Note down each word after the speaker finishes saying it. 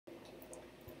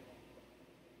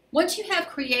Once you have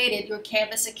created your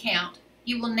Canvas account,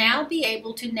 you will now be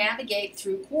able to navigate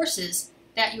through courses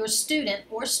that your student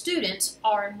or students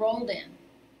are enrolled in.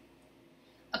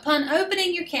 Upon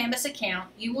opening your Canvas account,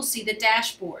 you will see the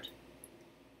dashboard.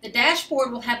 The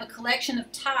dashboard will have a collection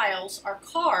of tiles or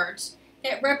cards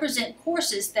that represent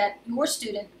courses that your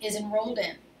student is enrolled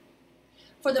in.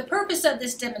 For the purpose of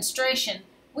this demonstration,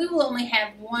 we will only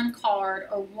have one card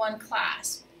or one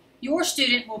class. Your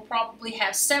student will probably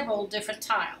have several different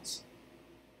tiles.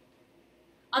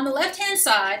 On the left-hand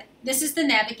side, this is the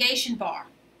navigation bar.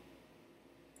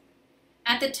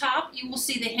 At the top, you will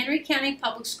see the Henry County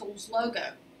Public Schools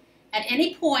logo. At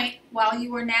any point while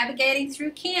you are navigating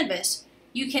through Canvas,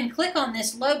 you can click on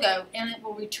this logo and it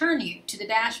will return you to the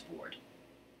dashboard.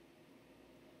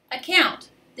 Account.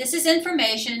 This is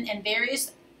information and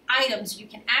various items you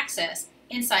can access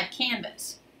inside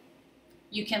Canvas.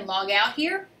 You can log out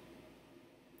here.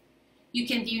 You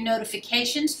can view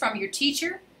notifications from your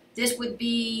teacher. This would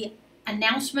be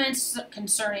announcements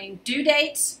concerning due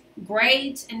dates,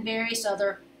 grades, and various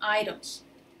other items.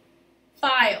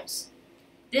 Files.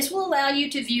 This will allow you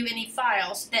to view any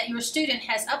files that your student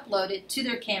has uploaded to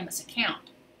their Canvas account.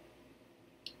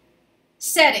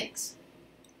 Settings.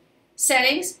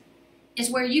 Settings is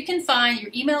where you can find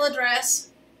your email address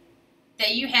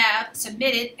that you have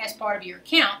submitted as part of your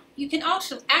account. You can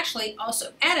actually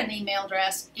also add an email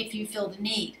address if you feel the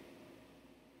need.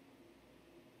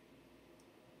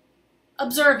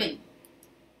 Observing.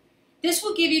 This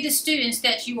will give you the students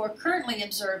that you are currently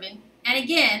observing, and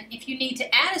again, if you need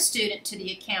to add a student to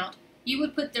the account, you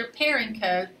would put their pairing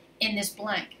code in this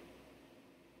blank.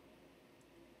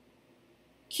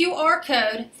 QR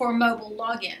code for mobile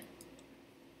login.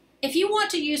 If you want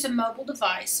to use a mobile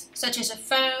device, such as a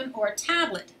phone or a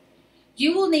tablet,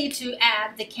 you will need to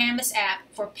add the Canvas app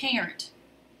for Parent.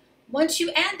 Once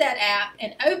you add that app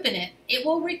and open it, it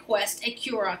will request a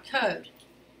QR code.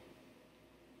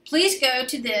 Please go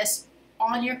to this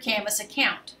on your Canvas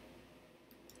account.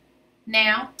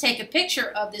 Now, take a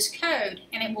picture of this code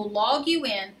and it will log you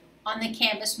in on the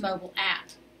Canvas mobile app.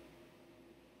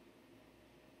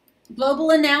 Global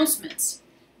announcements.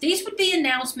 These would be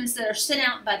announcements that are sent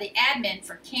out by the admin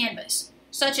for Canvas,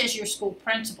 such as your school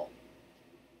principal.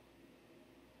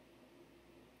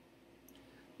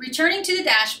 Returning to the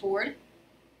dashboard,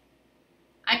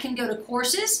 I can go to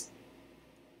Courses,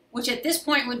 which at this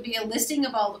point would be a listing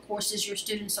of all the courses your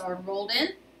students are enrolled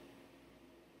in.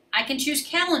 I can choose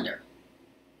Calendar.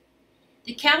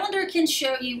 The calendar can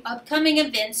show you upcoming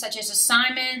events such as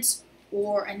assignments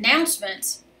or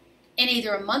announcements in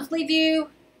either a monthly view,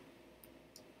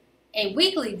 a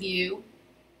weekly view,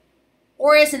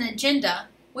 or as an agenda,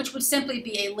 which would simply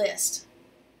be a list.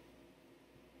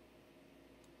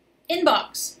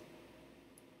 Inbox.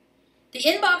 The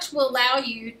inbox will allow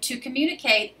you to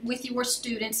communicate with your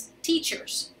students'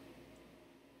 teachers.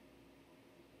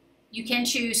 You can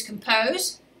choose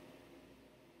Compose,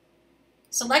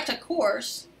 select a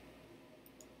course,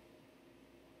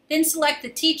 then select the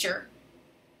teacher,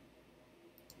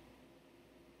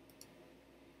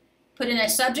 put in a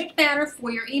subject matter for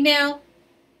your email,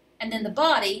 and then the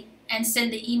body, and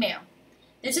send the email.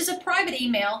 This is a private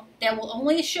email that will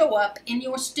only show up in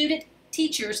your student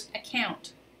teacher's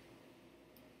account.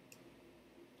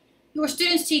 Your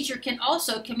student's teacher can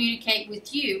also communicate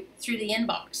with you through the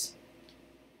inbox.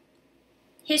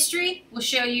 History will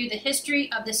show you the history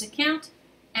of this account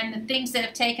and the things that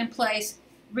have taken place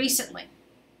recently.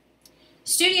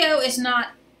 Studio is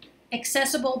not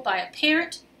accessible by a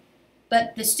parent,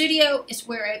 but the Studio is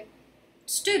where a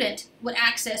student would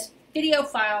access video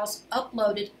files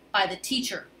uploaded by the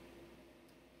teacher.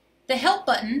 The Help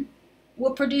button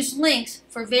will produce links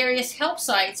for various help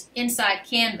sites inside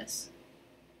Canvas.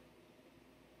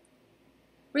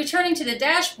 Returning to the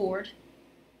dashboard,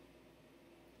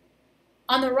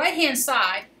 on the right-hand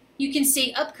side, you can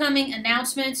see upcoming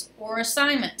announcements or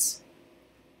assignments.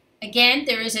 Again,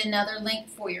 there is another link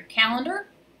for your calendar,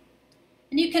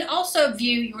 and you can also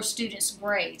view your students'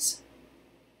 grades.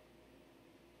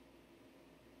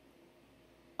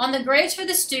 On the grades for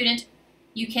the student,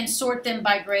 you can sort them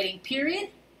by grading period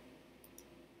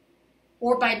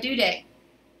or by due date.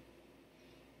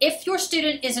 If your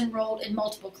student is enrolled in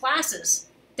multiple classes,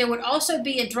 there would also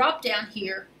be a drop-down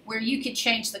here where you could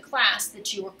change the class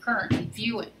that you are currently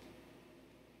viewing.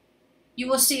 You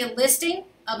will see a listing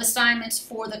of assignments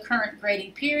for the current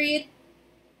grading period.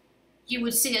 You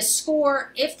would see a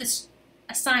score if the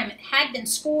assignment had been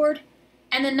scored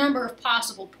and the number of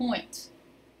possible points.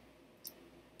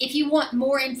 If you want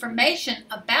more information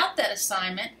about that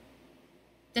assignment,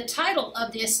 the title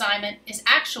of the assignment is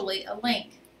actually a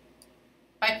link.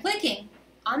 By clicking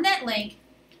on that link,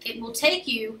 it will take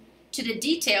you to the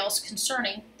details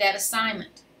concerning that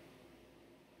assignment.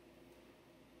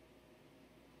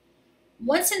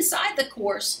 Once inside the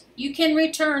course, you can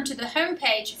return to the home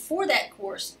page for that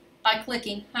course by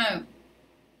clicking Home.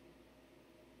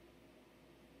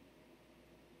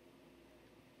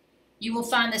 You will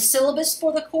find the syllabus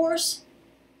for the course,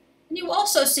 and you will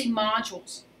also see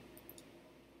modules.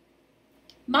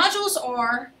 Modules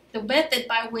are the method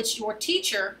by which your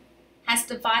teacher has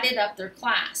divided up their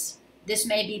class. This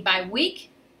may be by week,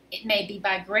 it may be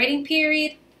by grading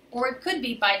period, or it could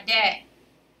be by day.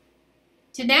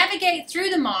 To navigate through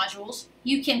the modules,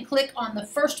 you can click on the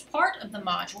first part of the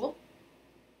module,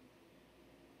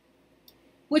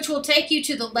 which will take you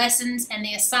to the lessons and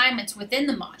the assignments within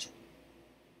the module.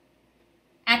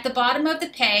 At the bottom of the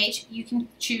page, you can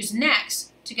choose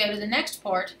Next to go to the next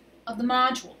part of the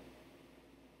module.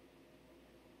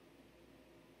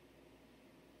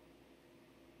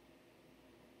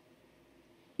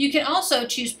 You can also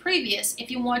choose Previous if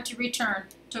you want to return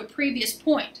to a previous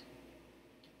point.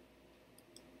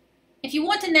 If you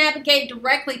want to navigate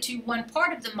directly to one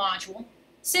part of the module,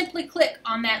 simply click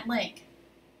on that link.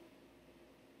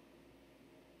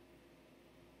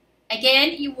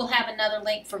 Again, you will have another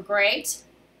link for grades.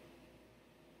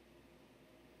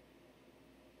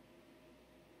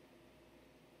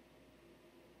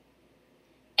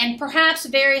 And perhaps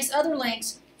various other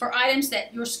links for items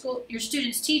that your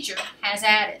student's teacher has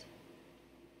added.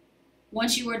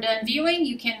 Once you are done viewing,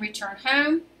 you can return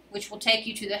home, which will take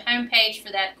you to the home page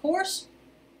for that course,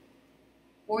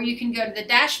 or you can go to the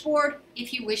dashboard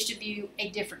if you wish to view a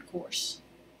different course.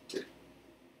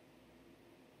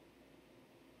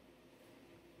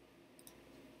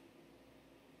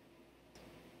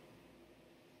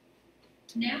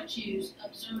 Now choose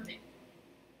Observing.